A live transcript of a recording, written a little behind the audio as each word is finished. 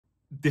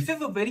This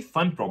is a very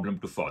fun problem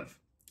to solve.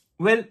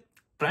 Well,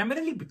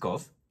 primarily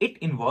because it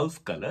involves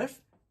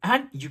colors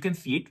and you can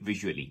see it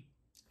visually.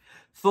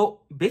 So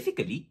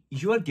basically,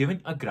 you are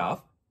given a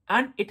graph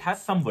and it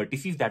has some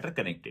vertices that are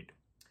connected.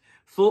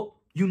 So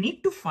you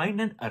need to find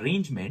an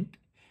arrangement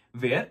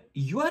where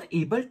you are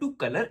able to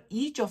color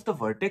each of the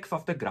vertex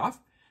of the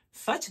graph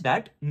such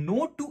that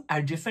no two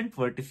adjacent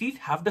vertices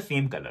have the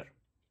same color.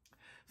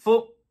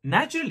 So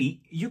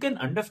naturally, you can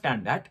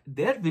understand that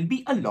there will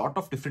be a lot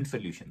of different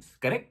solutions,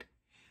 correct?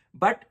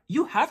 But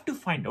you have to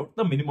find out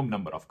the minimum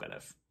number of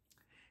colors.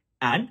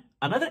 And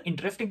another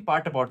interesting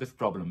part about this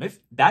problem is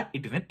that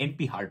it is an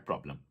NP-hard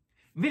problem.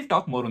 We'll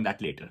talk more on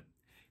that later.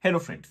 Hello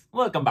friends,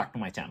 welcome back to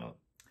my channel.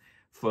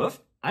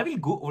 First, I will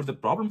go over the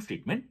problem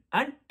statement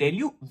and tell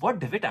you what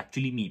does it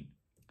actually mean.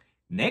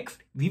 Next,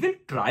 we will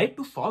try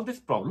to solve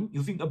this problem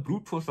using a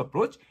brute force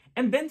approach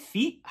and then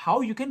see how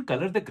you can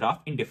color the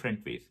graph in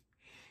different ways.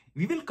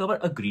 We will cover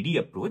a greedy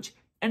approach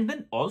and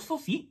then also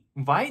see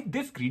why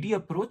this greedy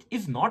approach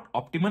is not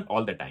optimal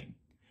all the time.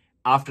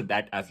 After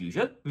that, as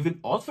usual, we will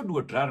also do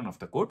a dry run of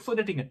the code so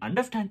that you can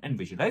understand and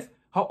visualize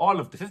how all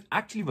of this is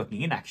actually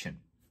working in action.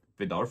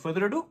 Without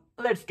further ado,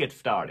 let's get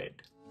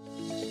started.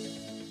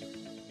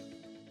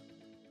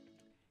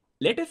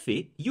 Let us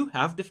say you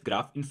have this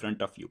graph in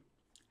front of you.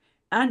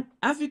 And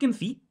as you can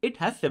see, it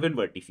has 7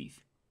 vertices.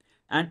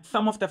 And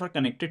some of them are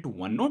connected to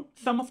one node,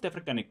 some of them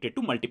are connected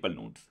to multiple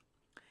nodes.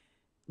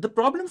 The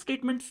problem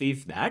statement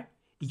says that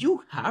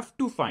you have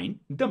to find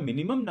the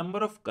minimum number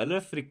of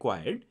colors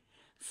required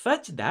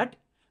such that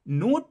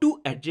no two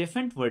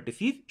adjacent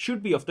vertices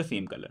should be of the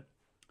same color.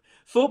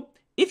 So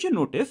if you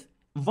notice,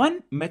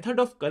 one method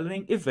of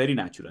coloring is very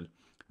natural.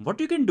 What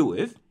you can do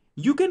is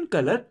you can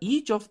color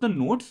each of the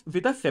nodes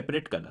with a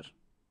separate color.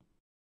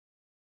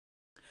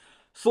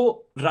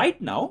 So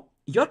right now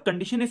your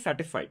condition is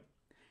satisfied.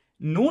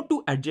 No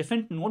two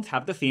adjacent nodes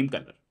have the same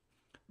color.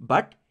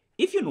 But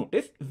if you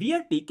notice, we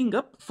are taking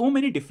up so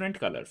many different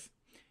colors.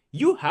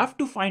 You have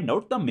to find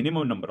out the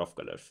minimum number of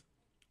colors.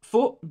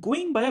 So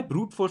going by a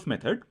brute force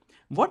method,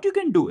 what you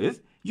can do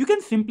is you can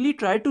simply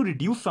try to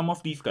reduce some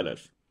of these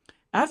colors.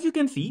 As you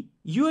can see,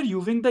 you are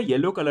using the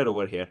yellow color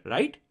over here,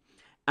 right?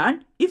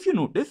 And if you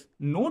notice,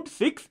 node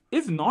 6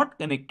 is not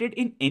connected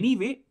in any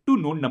way to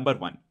node number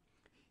 1.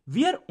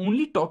 We are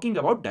only talking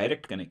about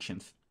direct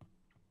connections.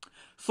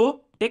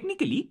 So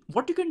technically,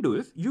 what you can do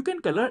is you can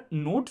color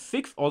node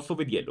 6 also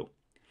with yellow.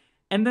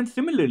 And then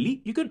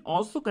similarly, you can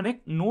also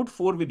connect node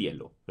 4 with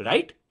yellow,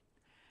 right?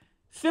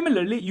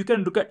 Similarly, you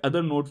can look at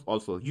other nodes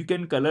also. You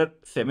can color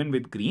 7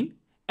 with green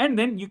and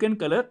then you can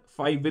color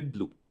 5 with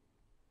blue.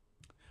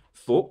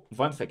 So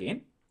once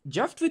again,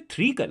 just with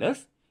 3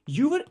 colors,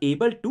 you were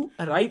able to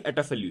arrive at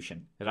a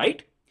solution,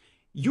 right?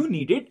 You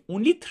needed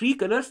only 3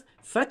 colors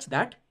such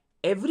that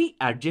every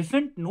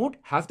adjacent node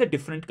has the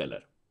different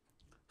color.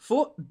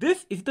 So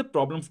this is the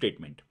problem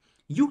statement.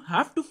 You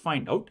have to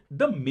find out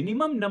the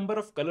minimum number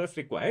of colors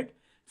required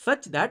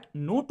such that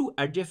no two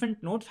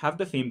adjacent nodes have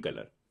the same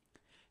color.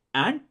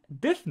 And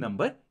this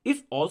number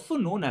is also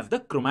known as the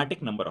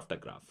chromatic number of the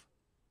graph.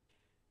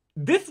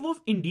 This was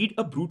indeed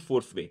a brute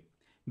force way.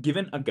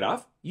 Given a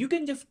graph, you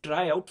can just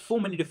try out so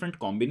many different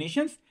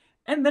combinations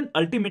and then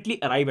ultimately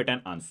arrive at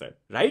an answer,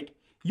 right?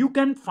 You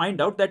can find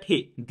out that,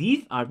 hey,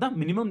 these are the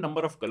minimum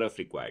number of colors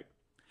required.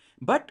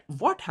 But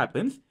what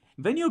happens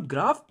when your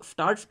graph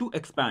starts to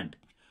expand?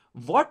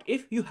 What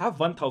if you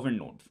have 1000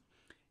 nodes?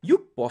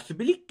 You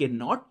possibly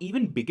cannot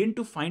even begin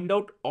to find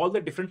out all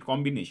the different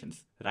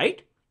combinations,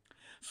 right?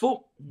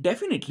 So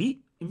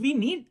definitely we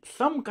need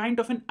some kind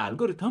of an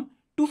algorithm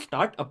to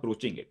start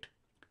approaching it.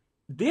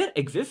 There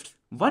exists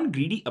one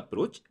greedy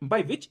approach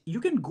by which you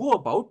can go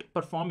about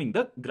performing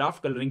the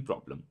graph coloring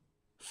problem.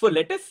 So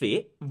let us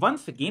say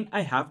once again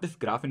I have this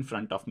graph in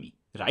front of me,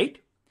 right?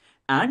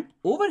 And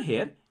over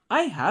here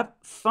I have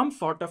some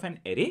sort of an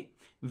array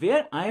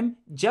where I am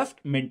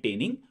just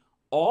maintaining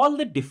all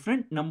the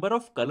different number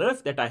of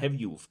colors that I have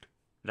used,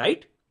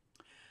 right?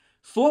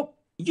 So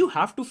you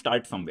have to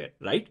start somewhere,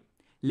 right?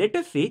 Let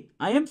us say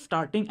I am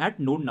starting at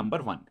node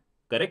number 1,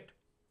 correct?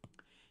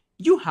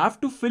 You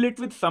have to fill it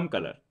with some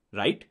color,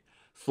 right?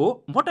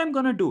 So what I'm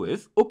gonna do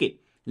is,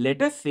 okay,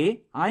 let us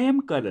say I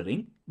am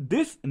coloring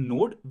this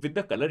node with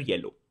the color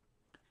yellow.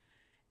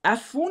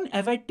 As soon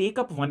as I take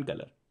up one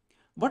color,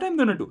 what I'm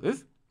gonna do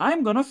is,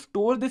 I'm gonna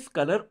store this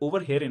color over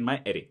here in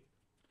my array.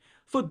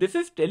 So this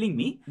is telling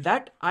me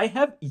that I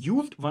have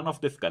used one of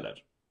this color.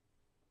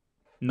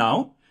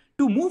 Now,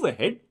 to move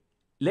ahead,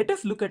 let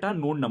us look at our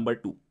node number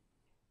 2.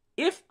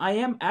 If I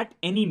am at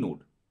any node,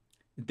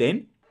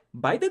 then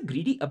by the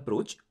greedy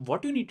approach,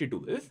 what you need to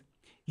do is,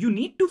 you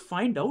need to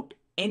find out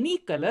any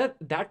color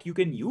that you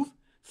can use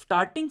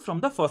starting from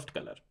the first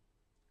color.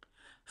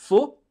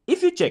 So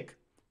if you check,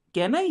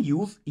 can I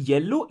use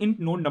yellow in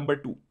node number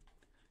 2?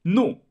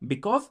 No,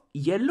 because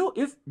yellow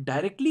is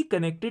directly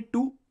connected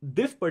to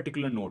this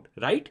particular node,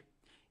 right?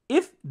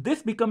 If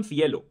this becomes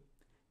yellow,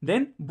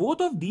 then both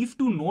of these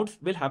two nodes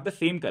will have the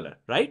same color,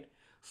 right?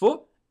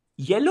 So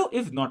yellow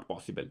is not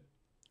possible.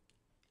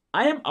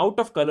 I am out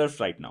of colors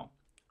right now.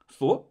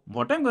 So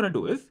what I'm going to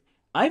do is,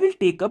 I will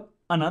take up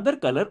another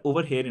color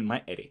over here in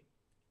my array.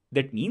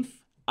 That means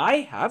I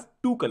have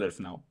two colors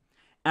now.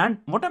 And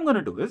what I'm going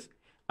to do is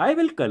I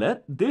will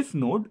color this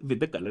node with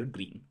the color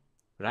green,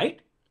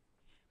 right?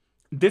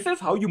 This is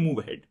how you move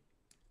ahead.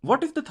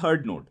 What is the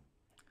third node?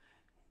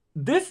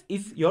 This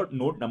is your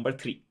node number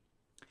 3.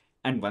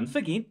 And once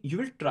again, you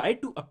will try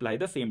to apply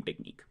the same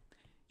technique.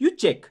 You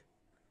check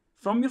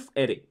from your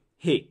array,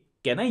 hey,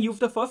 can I use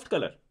the first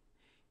color?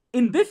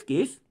 In this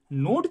case,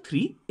 node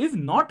 3 is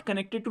not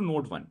connected to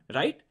node 1,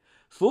 right?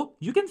 So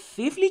you can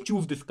safely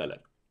choose this color.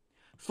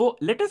 So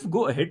let us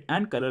go ahead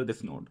and color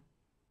this node.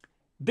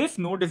 This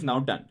node is now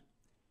done.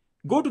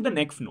 Go to the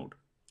next node.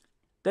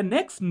 The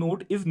next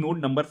node is node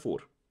number 4.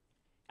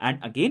 And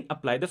again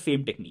apply the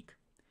same technique.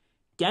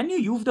 Can you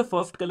use the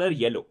first color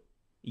yellow?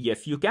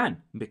 Yes, you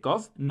can,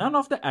 because none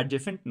of the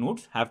adjacent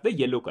nodes have the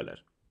yellow color.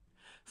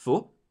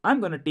 So I'm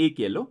going to take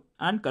yellow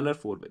and color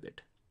 4 with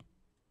it.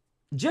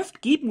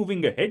 Just keep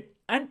moving ahead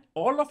and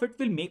all of it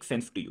will make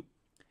sense to you.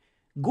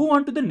 Go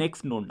on to the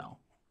next node now.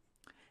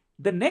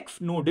 The next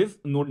node is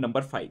node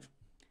number 5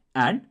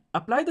 and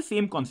apply the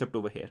same concept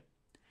over here.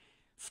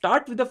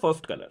 Start with the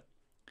first color.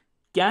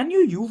 Can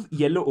you use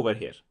yellow over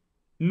here?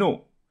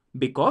 No,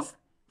 because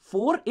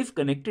 4 is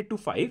connected to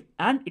 5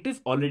 and it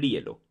is already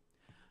yellow.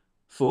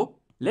 So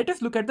let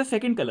us look at the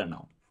second color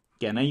now.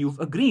 Can I use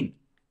a green?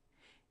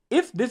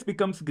 If this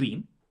becomes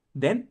green,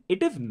 then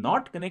it is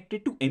not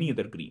connected to any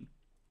other green.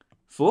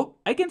 So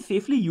I can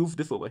safely use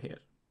this over here.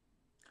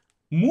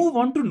 Move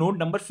on to node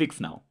number 6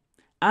 now.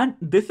 And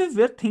this is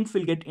where things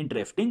will get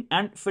interesting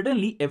and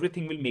suddenly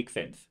everything will make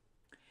sense.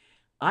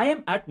 I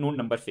am at node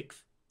number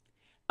 6.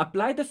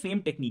 Apply the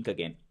same technique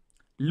again.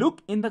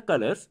 Look in the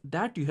colors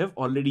that you have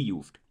already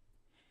used.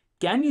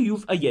 Can you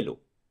use a yellow?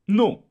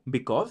 No,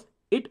 because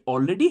it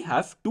already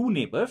has two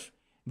neighbors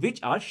which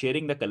are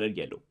sharing the color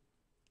yellow.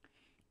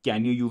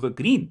 Can you use a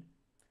green?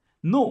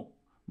 No,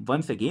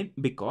 once again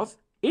because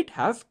it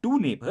has two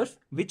neighbors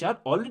which are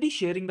already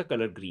sharing the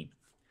color green.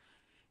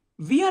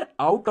 We are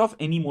out of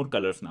any more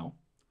colors now.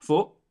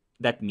 So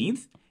that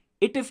means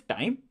it is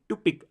time to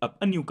pick up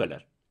a new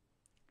color.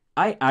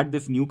 I add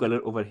this new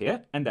color over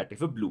here and that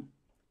is a blue.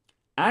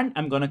 And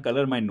I'm gonna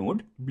color my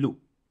node blue.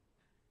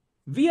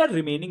 We are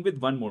remaining with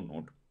one more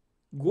node.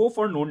 Go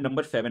for node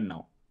number 7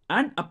 now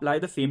and apply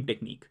the same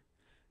technique.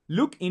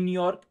 Look in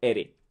your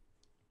array.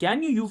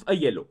 Can you use a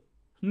yellow?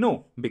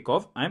 No,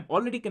 because I'm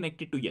already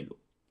connected to yellow.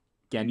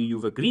 Can you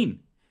use a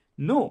green?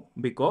 No,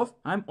 because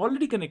I'm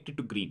already connected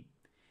to green.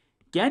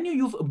 Can you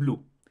use a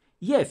blue?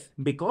 Yes,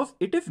 because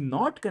it is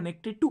not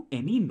connected to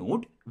any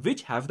node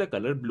which has the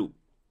color blue.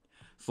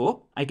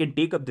 So I can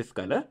take up this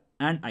color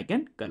and I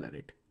can color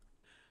it.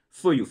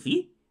 So you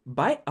see,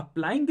 by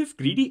applying this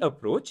greedy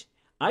approach,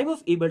 I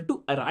was able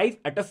to arrive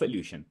at a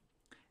solution.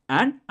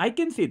 And I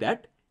can say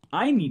that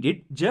I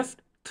needed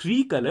just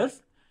 3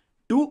 colors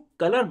to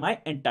color my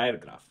entire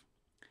graph.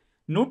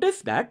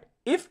 Notice that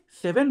if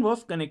 7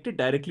 was connected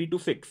directly to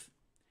 6,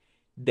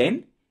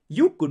 then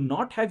you could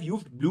not have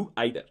used blue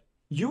either.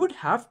 You would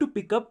have to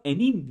pick up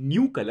any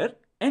new color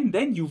and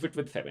then use it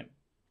with 7.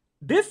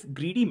 This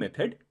greedy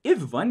method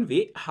is one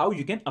way how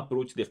you can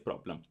approach this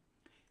problem.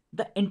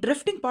 The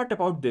interesting part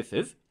about this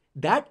is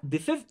that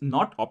this is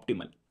not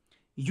optimal.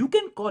 You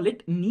can call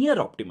it near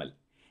optimal.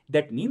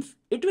 That means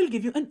it will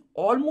give you an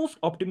almost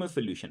optimal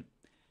solution,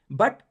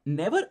 but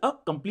never a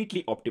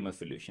completely optimal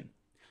solution.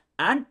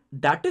 And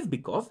that is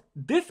because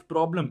this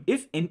problem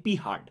is NP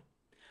hard.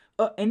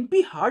 A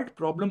NP hard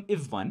problem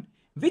is one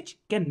which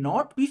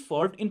cannot be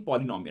solved in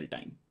polynomial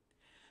time.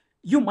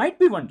 You might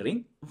be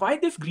wondering why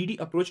this greedy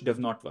approach does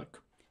not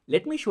work.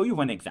 Let me show you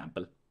one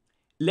example.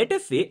 Let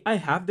us say I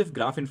have this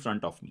graph in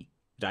front of me,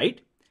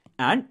 right?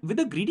 And with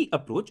a greedy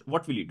approach,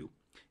 what will you do?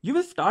 You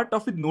will start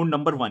off with node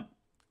number 1.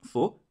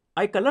 So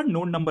I color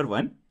node number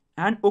 1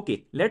 and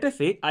okay, let us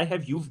say I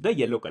have used the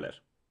yellow color.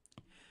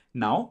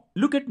 Now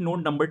look at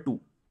node number 2.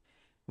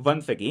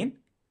 Once again,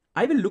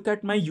 I will look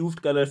at my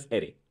used colors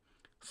array.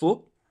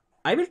 So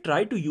I will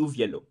try to use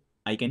yellow.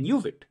 I can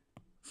use it.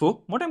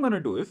 So what I'm going to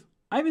do is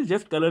I will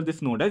just color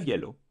this node as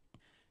yellow.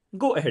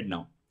 Go ahead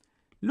now.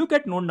 Look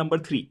at node number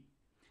 3.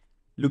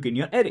 Look in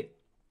your array.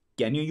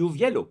 Can you use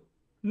yellow?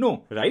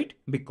 No, right?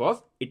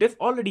 Because it is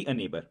already a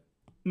neighbor.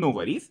 No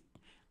worries.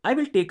 I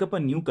will take up a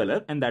new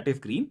color and that is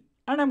green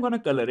and I'm going to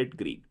color it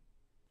green.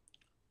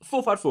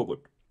 So far so good.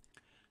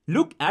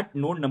 Look at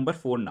node number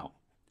 4 now.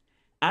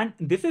 And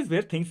this is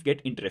where things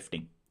get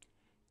interesting.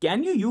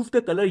 Can you use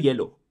the color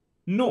yellow?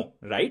 No,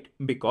 right?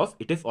 Because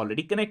it is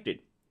already connected.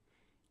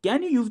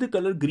 Can you use the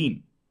color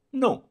green?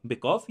 No,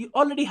 because you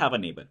already have a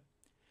neighbor.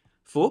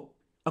 So,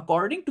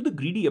 according to the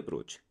greedy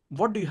approach,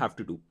 what do you have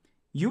to do?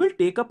 You will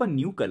take up a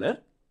new color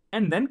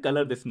and then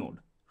color this node,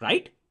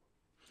 right?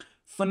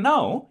 So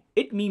now,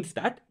 it means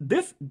that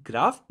this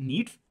graph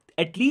needs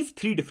at least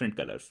 3 different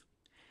colors.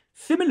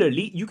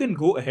 Similarly, you can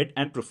go ahead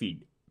and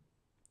proceed.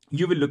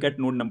 You will look at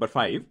node number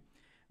 5.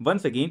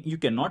 Once again, you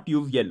cannot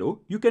use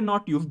yellow, you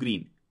cannot use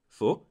green.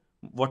 So,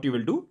 what you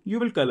will do? You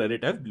will color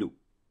it as blue.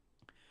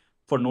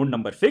 For node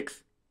number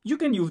 6, you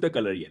can use the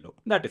color yellow.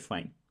 That is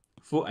fine.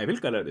 So I will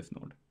color this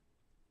node.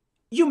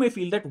 You may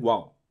feel that,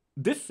 wow,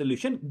 this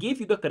solution gave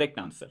you the correct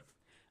answer.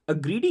 A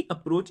greedy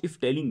approach is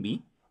telling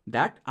me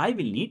that I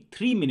will need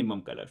 3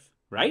 minimum colors,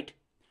 right?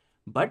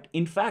 But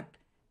in fact,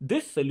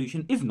 this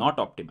solution is not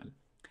optimal.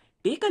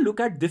 Take a look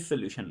at this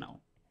solution now.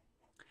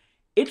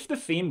 It's the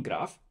same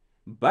graph,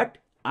 but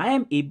I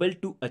am able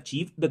to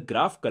achieve the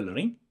graph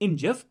coloring in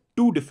just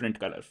 2 different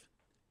colors.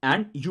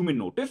 And you may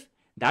notice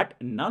that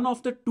none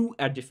of the 2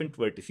 adjacent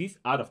vertices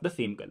are of the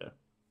same color.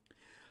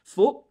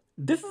 So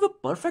this is a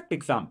perfect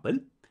example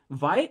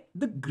why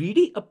the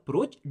greedy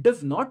approach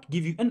does not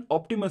give you an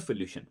optimal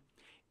solution.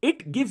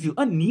 It gives you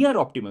a near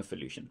optimal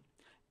solution.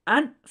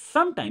 And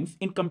sometimes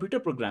in computer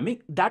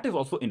programming, that is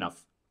also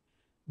enough.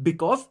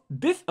 Because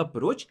this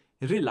approach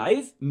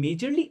relies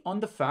majorly on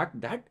the fact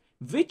that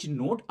which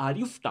node are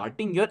you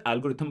starting your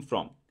algorithm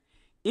from.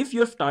 If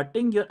you're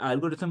starting your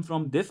algorithm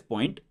from this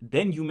point,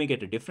 then you may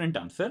get a different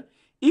answer.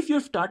 If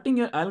you're starting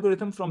your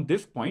algorithm from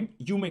this point,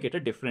 you may get a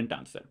different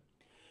answer.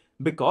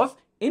 Because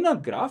in a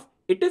graph,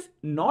 it is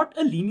not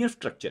a linear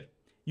structure.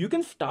 You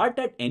can start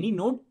at any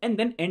node and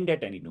then end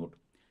at any node.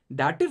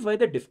 That is why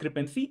the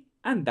discrepancy,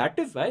 and that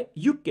is why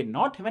you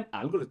cannot have an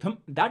algorithm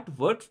that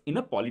works in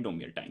a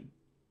polynomial time.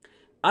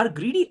 Our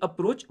greedy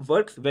approach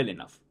works well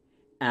enough,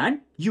 and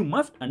you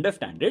must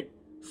understand it.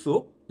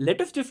 So let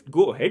us just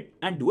go ahead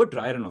and do a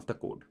dry run of the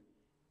code.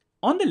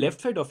 On the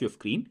left side of your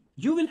screen,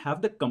 you will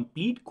have the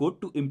complete code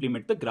to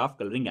implement the graph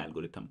coloring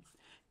algorithm.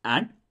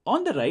 And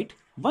on the right,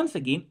 once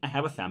again, I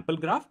have a sample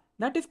graph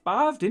that is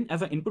passed in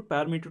as an input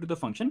parameter to the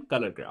function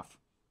color graph.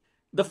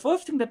 The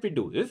first thing that we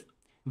do is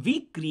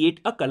we create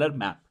a color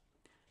map.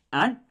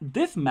 And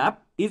this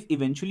map is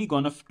eventually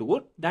gonna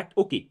store that,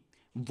 okay,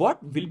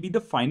 what will be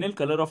the final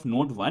color of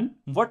node 1,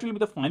 what will be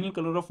the final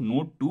color of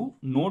node 2,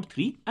 node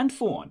 3, and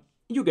so on.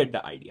 You get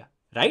the idea,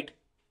 right?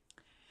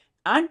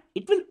 And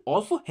it will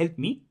also help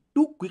me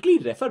to quickly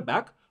refer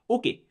back,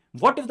 okay,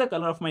 what is the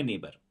color of my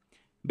neighbor?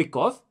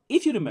 Because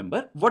if you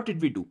remember, what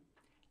did we do?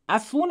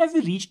 As soon as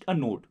we reached a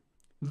node,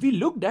 we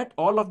looked at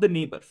all of the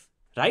neighbors,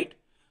 right?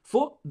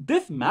 So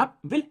this map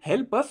will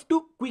help us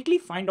to quickly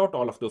find out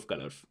all of those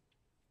colors.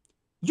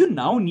 You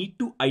now need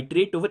to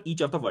iterate over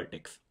each of the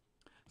vertex.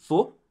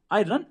 So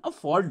I run a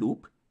for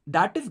loop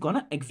that is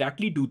gonna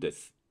exactly do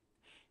this.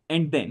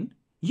 And then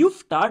you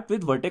start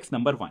with vertex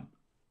number 1.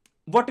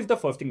 What is the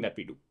first thing that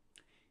we do?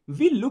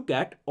 We look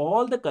at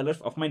all the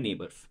colors of my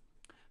neighbors.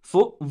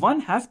 So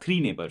 1 has 3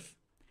 neighbors.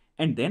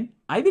 And then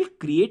I will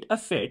create a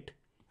set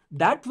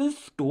that will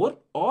store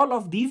all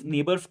of these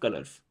neighbors'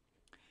 colors.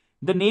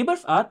 The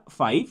neighbors are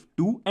 5,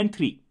 2, and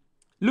 3.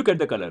 Look at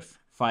the colors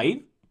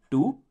 5,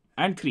 2,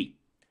 and 3.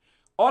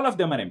 All of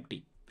them are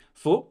empty.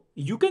 So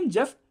you can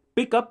just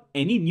pick up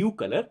any new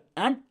color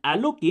and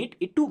allocate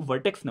it to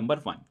vertex number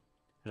 1,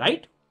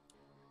 right?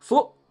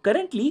 So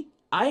currently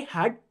I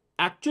had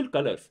actual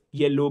colors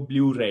yellow,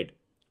 blue, red.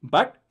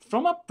 But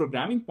from a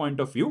programming point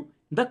of view,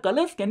 the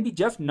colors can be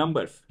just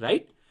numbers,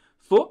 right?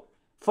 So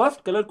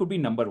first color could be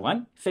number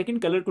 1,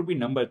 second color could be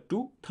number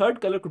 2,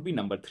 third color could be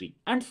number 3,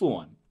 and so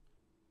on.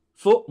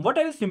 So what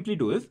I will simply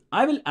do is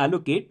I will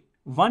allocate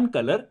one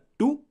color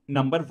to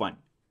number 1.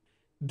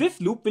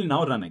 This loop will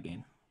now run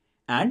again.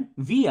 And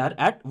we are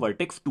at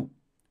vertex 2.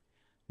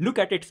 Look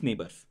at its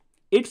neighbors.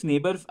 Its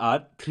neighbors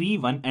are 3,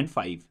 1, and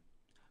 5.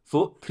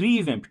 So 3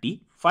 is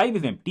empty, 5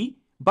 is empty,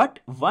 but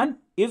 1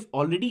 is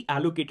already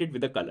allocated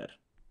with a color.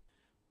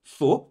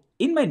 So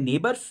in my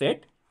neighbor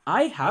set,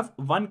 I have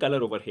one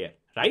color over here,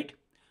 right?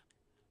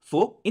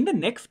 So in the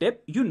next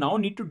step, you now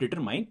need to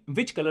determine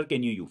which color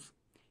can you use.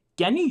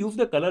 Can you use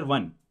the color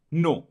 1?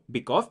 No,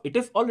 because it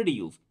is already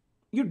used.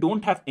 You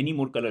don't have any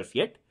more colors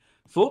yet.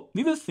 So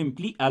we will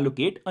simply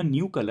allocate a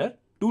new color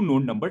to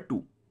node number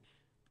 2.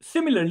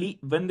 Similarly,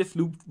 when this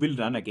loop will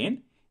run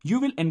again, you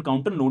will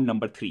encounter node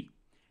number 3.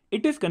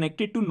 It is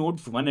connected to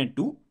nodes 1 and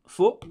 2.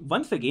 So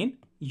once again,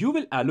 you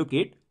will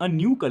allocate a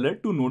new color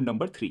to node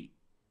number 3.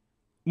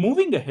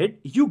 Moving ahead,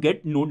 you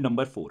get node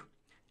number 4.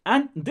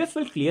 And this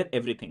will clear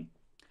everything.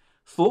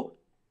 So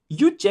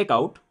you check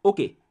out,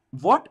 okay,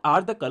 what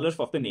are the colors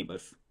of the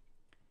neighbors?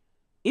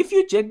 If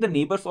you check the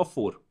neighbors of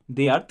 4,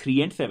 they are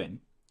 3 and 7.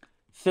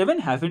 7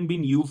 hasn't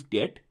been used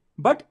yet,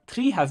 but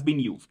 3 has been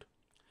used.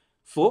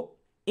 So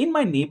in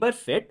my neighbor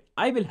set,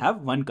 I will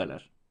have one color.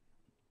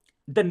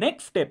 The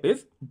next step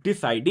is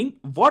deciding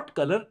what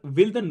color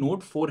will the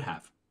node 4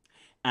 have.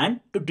 And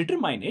to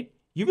determine it,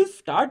 you will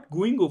start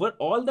going over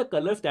all the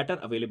colors that are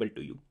available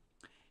to you.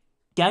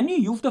 Can you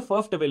use the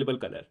first available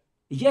color?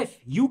 Yes,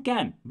 you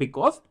can,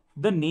 because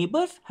the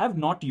neighbors have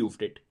not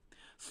used it.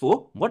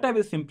 So what I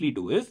will simply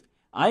do is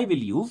I will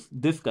use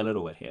this color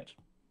over here.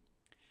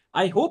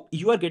 I hope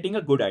you are getting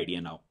a good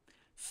idea now.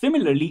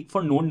 Similarly,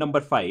 for node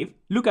number 5,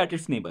 look at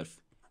its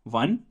neighbors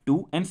 1,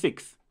 2, and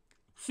 6.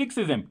 6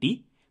 is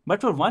empty,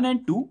 but for 1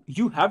 and 2,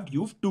 you have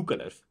used two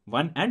colors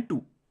 1 and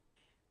 2.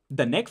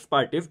 The next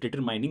part is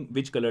determining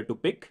which color to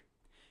pick.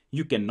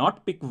 You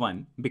cannot pick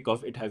 1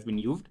 because it has been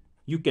used.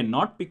 You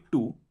cannot pick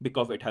 2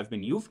 because it has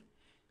been used.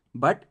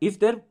 But is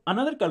there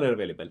another color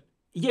available?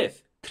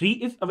 Yes, 3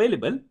 is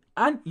available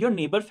and your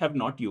neighbors have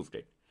not used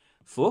it.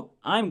 So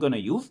I'm going to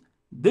use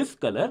this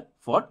color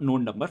for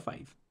node number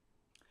 5.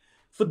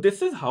 So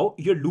this is how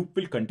your loop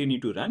will continue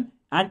to run,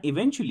 and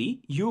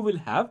eventually you will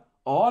have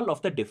all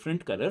of the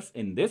different colors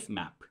in this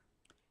map.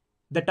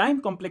 The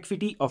time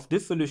complexity of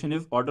this solution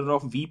is order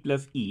of v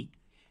plus e,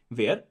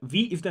 where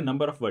v is the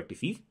number of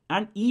vertices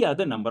and e are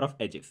the number of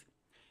edges.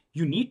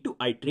 You need to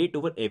iterate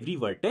over every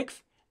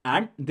vertex,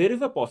 and there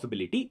is a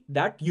possibility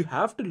that you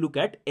have to look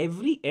at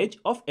every edge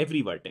of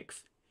every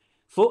vertex.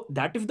 So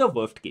that is the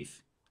worst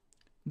case.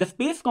 The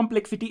space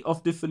complexity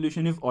of this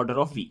solution is order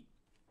of v,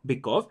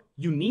 because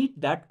you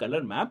need that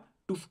color map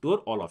to store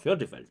all of your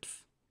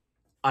results.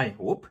 I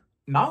hope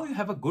now you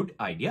have a good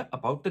idea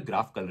about the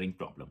graph coloring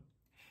problem.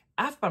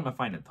 As per my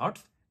final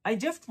thoughts, I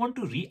just want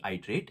to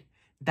reiterate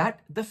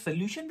that the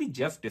solution we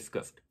just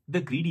discussed,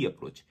 the greedy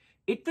approach,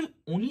 it will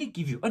only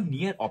give you a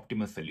near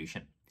optimal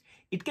solution.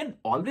 It can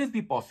always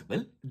be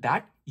possible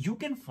that you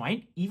can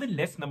find even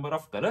less number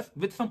of colors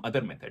with some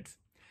other methods.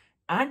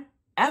 And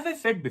as I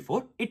said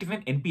before, it is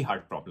an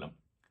NP-hard problem.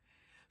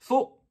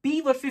 So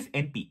P versus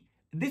NP,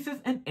 this is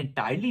an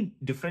entirely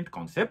different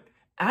concept,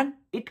 and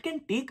it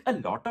can take a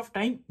lot of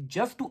time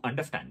just to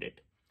understand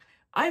it.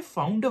 I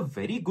found a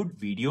very good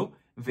video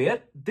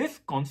where this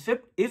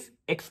concept is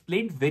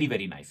explained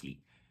very nicely.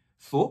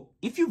 So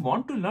if you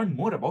want to learn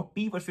more about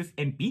P versus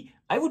NP,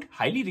 I would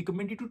highly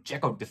recommend you to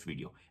check out this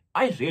video.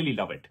 I really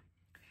love it.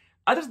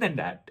 Other than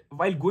that,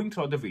 while going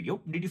through the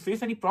video, did you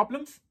face any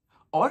problems?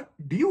 Or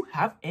do you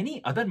have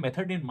any other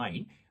method in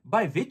mind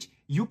by which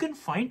you can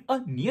find a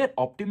near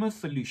optimal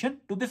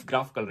solution to this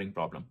graph coloring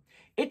problem?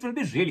 It will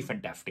be really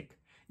fantastic.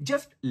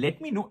 Just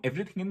let me know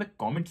everything in the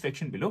comment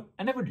section below,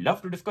 and I would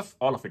love to discuss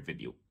all of it with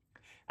you.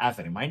 As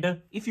a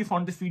reminder, if you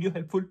found this video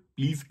helpful,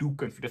 please do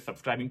consider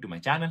subscribing to my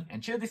channel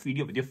and share this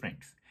video with your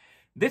friends.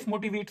 This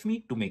motivates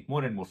me to make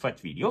more and more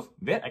such videos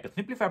where I can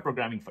simplify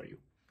programming for you.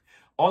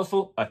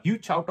 Also, a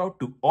huge shout out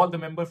to all the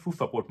members who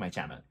support my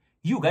channel.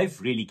 You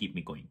guys really keep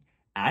me going.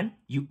 And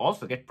you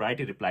also get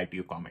priority reply to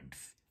your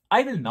comments.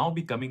 I will now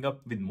be coming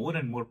up with more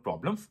and more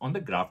problems on the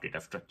graph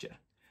data structure.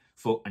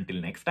 So until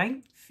next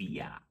time, see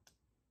ya.